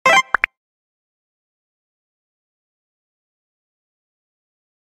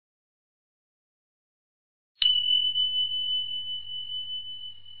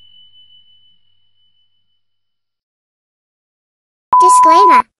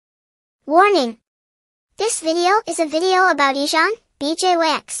Disclaimer. Warning. This video is a video about Yizhan,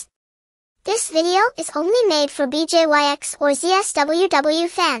 BJYX. This video is only made for BJYX or ZSWW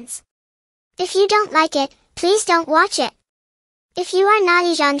fans. If you don't like it, please don't watch it. If you are not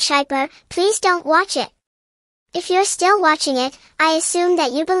Yizhan shipper, please don't watch it. If you're still watching it, I assume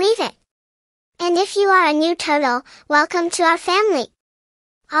that you believe it. And if you are a new turtle, welcome to our family.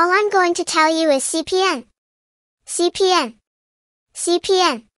 All I'm going to tell you is CPN. CPN.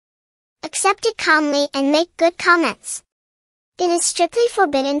 CPN. Accept it calmly and make good comments. It is strictly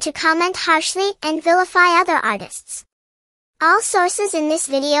forbidden to comment harshly and vilify other artists. All sources in this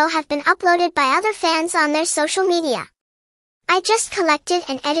video have been uploaded by other fans on their social media. I just collected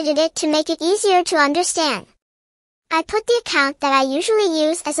and edited it to make it easier to understand. I put the account that I usually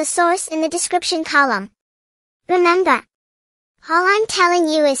use as a source in the description column. Remember, all I'm telling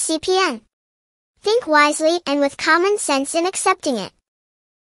you is CPN. Think wisely and with common sense in accepting it.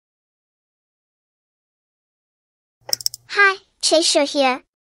 Hi, Cheshi here.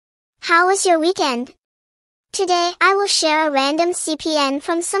 How was your weekend? Today I will share a random CPN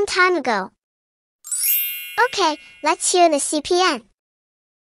from some time ago. Okay, let's hear the CPN.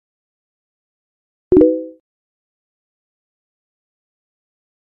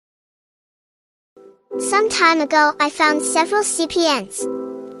 Some time ago I found several CPNs.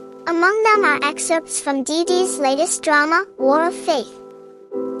 Among them are excerpts from DD's latest drama, War of Faith.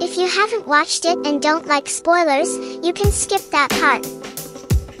 If you haven't watched it and don't like spoilers, you can skip that part.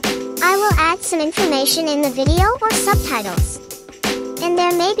 I will add some information in the video or subtitles. And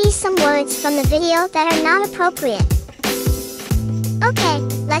there may be some words from the video that are not appropriate. Okay,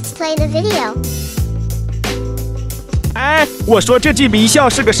 let's play the video. 哎，我说这季迷笑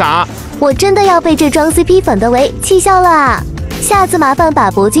是个啥？我真的要被这桩 CP 粉的为气笑了啊！下次麻烦把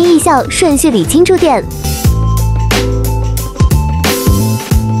博君艺校顺序理清楚点。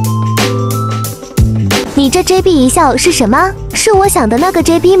你这 JB 一笑是什么？是我想的那个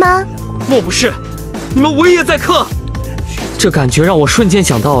JB 吗？莫不是，你们唯也在客？这感觉让我瞬间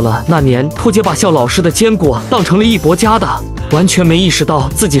想到了那年托杰把笑老师的坚果当成了一博家的，完全没意识到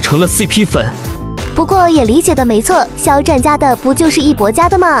自己成了 CP 粉。不过也理解的没错，肖战家的不就是一博家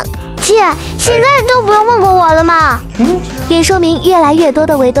的吗？姐，现在都不用问过我了吗？也说明越来越多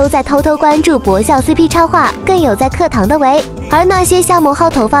的维都在偷偷关注博校 CP 插画，更有在课堂的维，而那些瞎磨好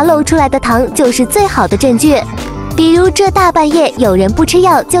头发露出来的糖就是最好的证据。比如这大半夜有人不吃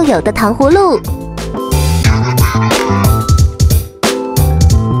药就有的糖葫芦。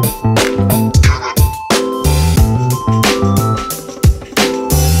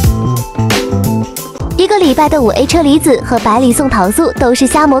一个礼拜的5A 车厘子和百里送桃酥都是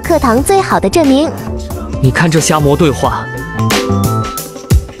瞎磨课堂最好的证明。你看这瞎磨对话，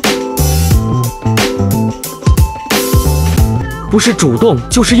不是主动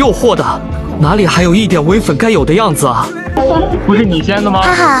就是诱惑的，哪里还有一点唯粉该有的样子啊？不是你先的吗？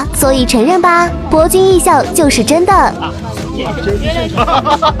哈哈，所以承认吧，博君艺校就是真的。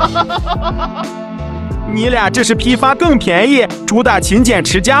你俩这是批发更便宜，主打勤俭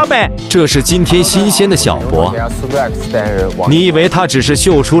持家呗。这是今天新鲜的小博，你以为他只是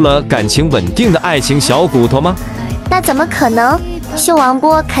秀出了感情稳定的爱情小骨头吗？那怎么可能？秀王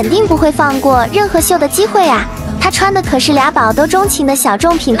波肯定不会放过任何秀的机会啊！他穿的可是俩宝都钟情的小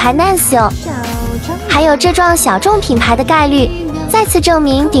众品牌 Nance 哟，还有这幢小众品牌的概率，再次证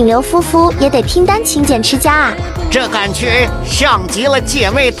明顶流夫妇也得拼单勤俭持家啊！这感觉像极了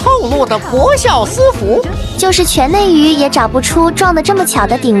姐妹透露的博校私服，就是全内娱也找不出撞得这么巧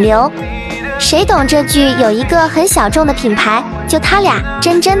的顶流。谁懂这句有一个很小众的品牌，就他俩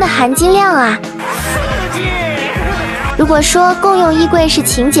真的含金量啊！如果说共用衣柜是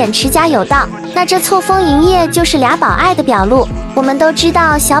勤俭持家有道，那这错峰营业就是俩宝爱的表露。我们都知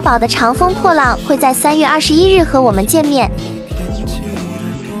道小宝的长风破浪会在3月21日和我们见面。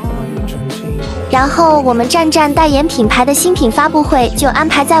然后我们战代言品牌的新品发布会就安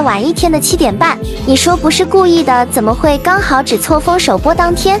排在晚一天的7点半，你说不是故意的，怎么会刚好只错峰首播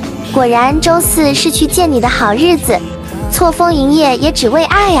当天？果然周四是去见你的好日子，错峰营业也只为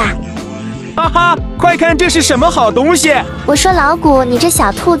爱呀！哈哈，快看这是什么好东西！我说老谷，你这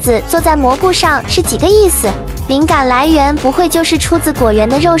小兔子坐在蘑菇上是几个意思？灵感来源不会就是出自果园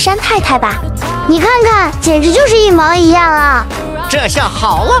的肉山太太吧？你看看，简直就是一毛一样啊！这下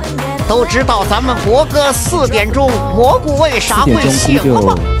好了。都知道咱们博哥4点钟蘑菇为啥会醒了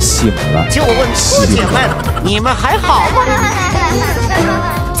吗？醒了。就问兔姐们，你们还好吗？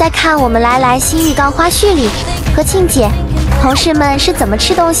再看我们来新浴缸花絮里，和庆姐，同事们是怎么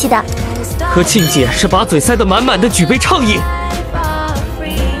吃东西的？和庆姐是把嘴塞得满满的，举杯畅饮。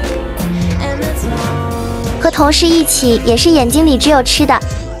同事一起也是眼睛里只有吃的，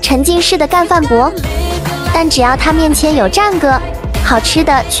沉浸式的干饭博。但只要他面前有战哥，好吃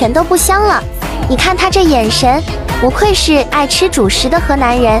的全都不香了。你看他这眼神，不愧是爱吃主食的河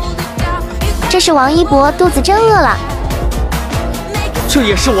南人。这是王一博肚子真饿了，这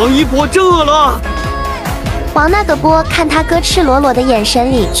也是王一博真饿了。王那个波看他哥赤裸裸的眼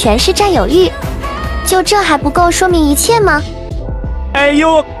神里全是占有欲，就这还不够说明一切吗？哎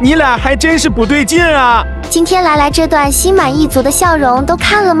呦，你俩还真是不对劲啊！今天来这段心满意足的笑容都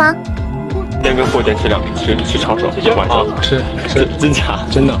看了吗？先跟货店去抄手，晚上是真假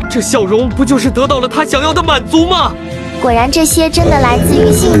真的。这笑容不就是得到了他想要的满足吗？果然，这些真的来自于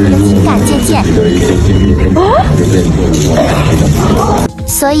幸福的情感借鉴。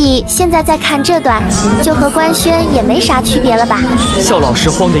所以现在再看这段，就和官宣也没啥区别了吧？笑老师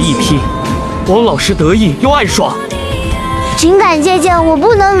慌的一批，王老师得意又暗爽。情感借鉴我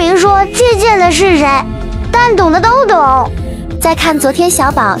不能明说借鉴的是谁，但懂的都懂。再看昨天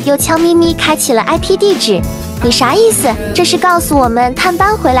小宝又悄咪咪开启了 IP 地址，你啥意思？这是告诉我们探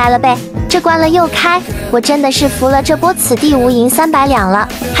班回来了呗？这关了又开，我真的是服了这波此地无银300两了。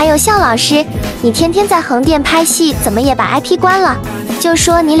还有笑老师，你天天在横店拍戏，怎么也把 IP 关了？就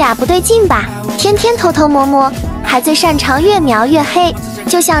说你俩不对劲吧，天天偷偷摸摸，还最擅长越描越黑，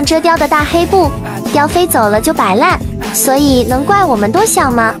就像遮雕的大黑布，雕飞走了就摆烂。所以能怪我们多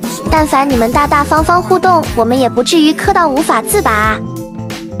想吗？但凡你们大大方方互动，我们也不至于磕到无法自拔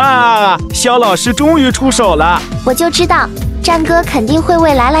啊！啊，肖老师终于出手了！我就知道战哥肯定会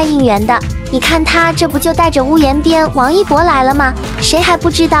为来应援的。你看他这不就带着屋檐边王一博来了吗？谁还不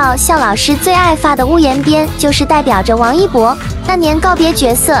知道肖老师最爱发的屋檐边就是代表着王一博？那年告别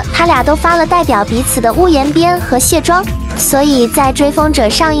角色，他俩都发了代表彼此的屋檐边和卸妆。所以在追风者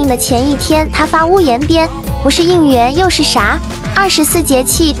上映的前一天，他发屋檐边，不是应援又是啥？24节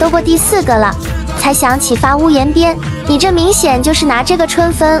气都过第4个了，才想起发屋檐边。你这明显就是拿这个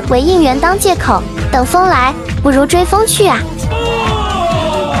春分为应援当借口，等风来不如追风去啊！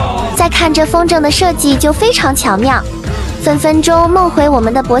再看这风筝的设计就非常巧妙，分分钟梦回我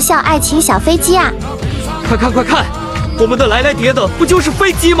们的博校爱情小飞机啊！快看快看，我们的来叠的不就是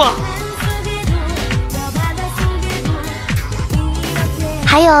飞机吗？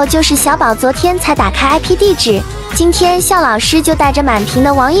还有就是小宝昨天才打开 IP 地址，今天笑老师就带着满屏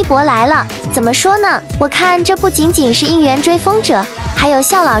的王一博来了。怎么说呢？我看这不仅仅是应援追风者，还有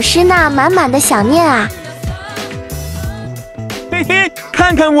笑老师那满满的想念啊！嘿嘿，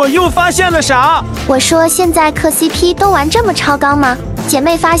看看我又发现了啥？我说现在磕 CP 都玩这么超纲吗？姐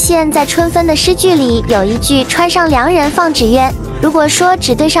妹发现，在春分的诗句里有一句穿上良人放纸鸢。如果说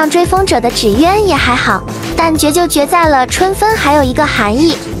只对上追风者的纸鸢也还好，但绝就绝在了春分还有一个含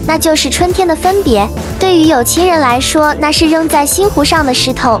义，那就是春天的分别。对于有情人来说，那是扔在心湖上的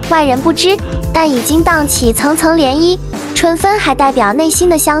石头，外人不知，但已经荡起层层涟漪。春分还代表内心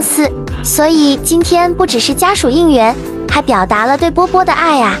的相思，所以今天不只是家属应援，还表达了对波波的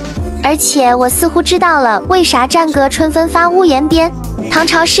爱啊！而且我似乎知道了为啥战歌春分发屋檐边。唐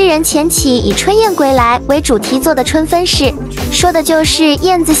朝诗人钱起以春燕归来为主题做的春分诗，说的就是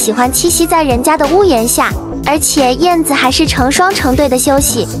燕子喜欢栖息在人家的屋檐下，而且燕子还是成双成对的休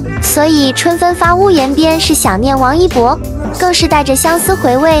息，所以春分发屋檐边是想念王一博，更是带着相思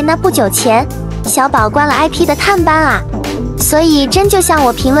回味那不久前小宝关了 IP 的探班啊！所以真就像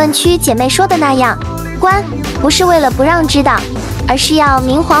我评论区姐妹说的那样，关不是为了不让知道，而是要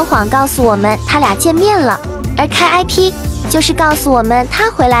明晃晃告诉我们他俩见面了，而开 IP就是告诉我们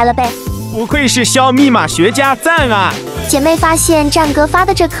他回来了呗。不愧是肖密码学家，赞啊！姐妹发现战哥发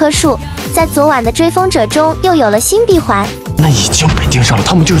的这棵树，在昨晚的追风者中又有了新闭环。那已经被盯上了，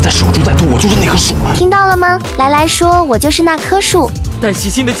他们就是在守株待兔，我就是那棵树。听到了吗？来说我就是那棵树。但细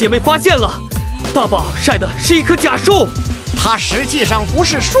心的姐妹发现了，大宝晒的是一棵假树，它实际上不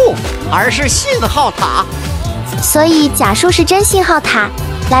是树，而是信号塔。所以假树是真信号塔，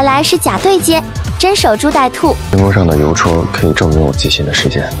来是假对接，真守株待兔。屏幕上的邮戳可以证明我寄信的时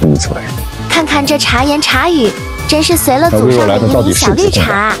间，你怎么来？看看这茶言茶语，真是随了祖上的一名小绿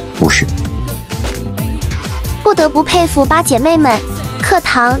茶啊！不是，不得不佩服八姐妹们，课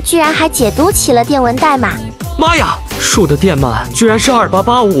堂居然还解读起了电文代码。妈呀，树的电码居然是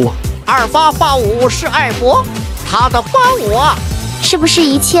2885是艾博，他的85啊！是不是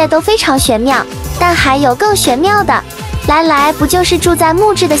一切都非常玄妙？但还有更玄妙的，来不就是住在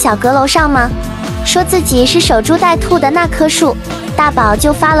木质的小阁楼上吗？说自己是守株待兔的那棵树，大宝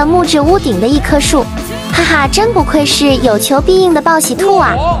就发了木质屋顶的一棵树，哈哈，真不愧是有求必应的报喜兔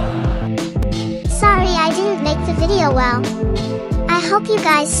啊！ Sorry I didn't make the video well. I hope you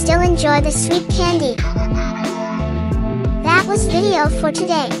guys still enjoy the sweet candy. That was video for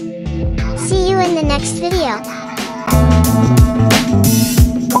today. See you in the next video.